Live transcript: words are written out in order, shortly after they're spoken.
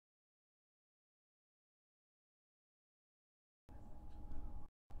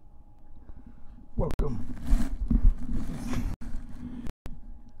Welcome.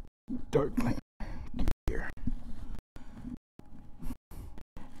 Dark Planet here.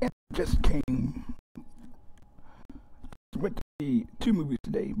 And just went to see two movies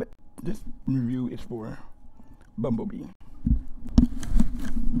today, but this review is for Bumblebee.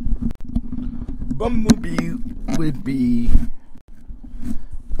 Bumblebee would be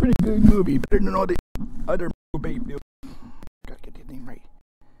a pretty good movie, better than all the other Bumblebee films. Gotta get his name right.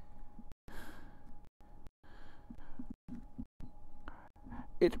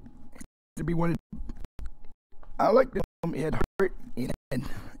 It to be one of, I liked the film. It had heart, and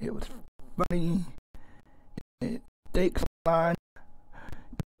it was funny. It takes line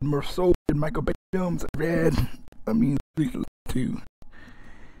more soul than Michael Bay films I read. I mean, too.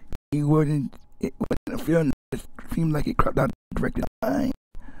 It wasn't a film that seemed like it cropped out the director's line.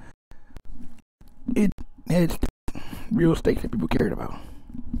 It had real stakes that people cared about.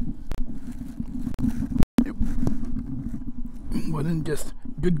 It wasn't just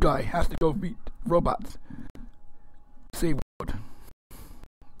good guy has to go beat robots, save world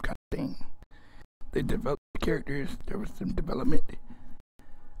kind of thing. They developed the characters. There was some development.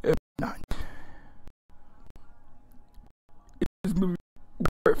 If not, is this movie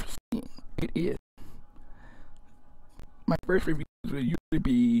worth seeing? It is. My first reviews will usually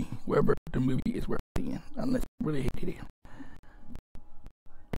be whether the movie is worth seeing, unless I really hated it.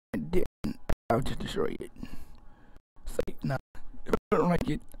 And then I'll just destroy it. Say, no, if I don't like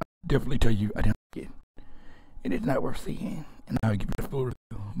it, I'll definitely tell you I didn't like it. It is not worth seeing, and I'll give it a full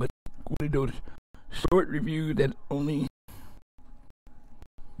review. But one of those short reviews that only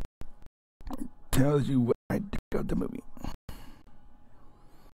tells you what I think of the movie.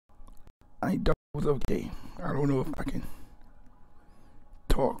 I thought it was okay. I don't know if I can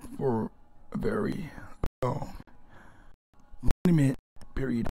talk for a very long 20-minute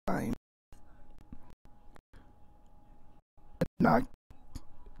period of time. Not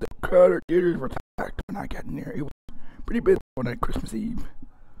the crowd of theaters were packed when I got in there. It was pretty busy on that Christmas Eve.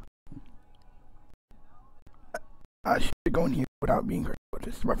 I should have gone here without being hurt, but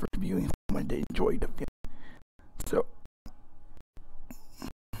this is my first viewing. Someone did enjoy the film. So,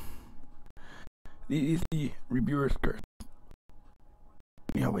 these the reviewers' curse.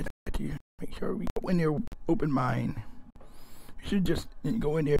 We always have to make sure we go in there with open mind. You should just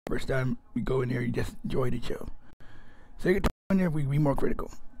go in there first time we go in there, you just enjoy the show. Second time in there, we be more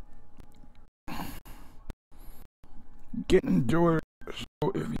critical. Get enjoy the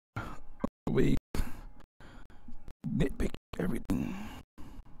show if you always nitpick everything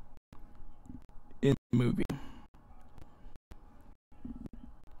in the movie.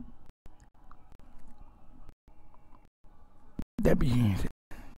 That being said,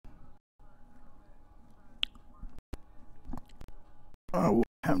 I will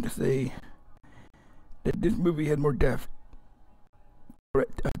have to say that this movie had more death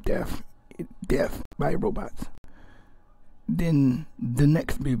by robots than the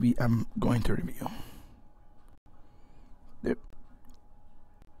next movie I'm going to review.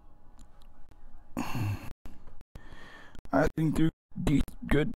 I think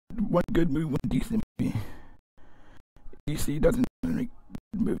one good movie, one decent movie. DC doesn't make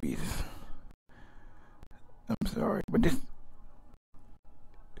good movies. I'm sorry, but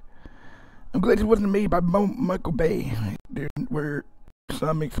I'm glad it wasn't made by Michael Bay. There were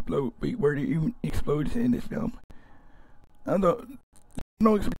some where there even explosions in this film. I don't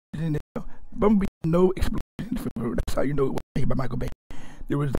no explosions in this film. Bumblebee, no explosions in the film. That's how you know it was made by Michael Bay.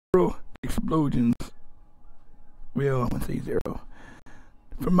 There was 0 explosions. Well, I wouldn't say 0.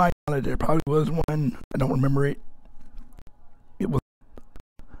 From my knowledge, there probably was one. I don't remember it. It was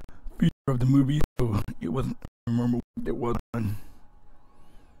a feature of the movie, so it wasn't. I remember there was one.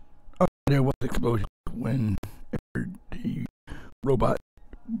 Oh, there was an explosion when the robot,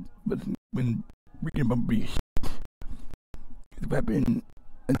 but when Rick and Bumblebee shot his weapon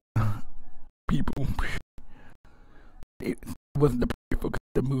and people, it wasn't the perfect focus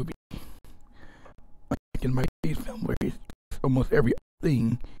of the movie. Like in my case film, where it's almost every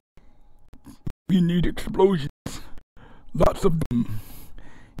thing, we need explosions. Lots of them.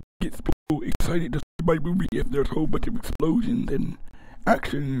 Gets people excited to see my movie if there's a whole bunch of explosions and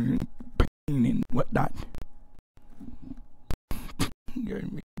action and pain and whatnot.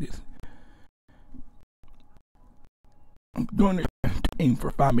 I'm doing this to aim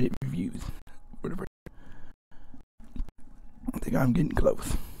for 5-minute reviews. Whatever. I think I'm getting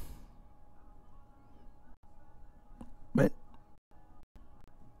close. But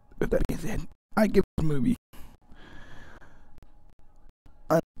with that being said, I give this movie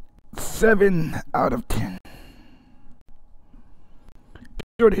a 7 out of 10. Be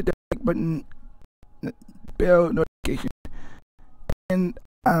sure to hit that like button bell notification, and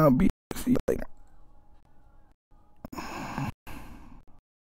I'll be see you later.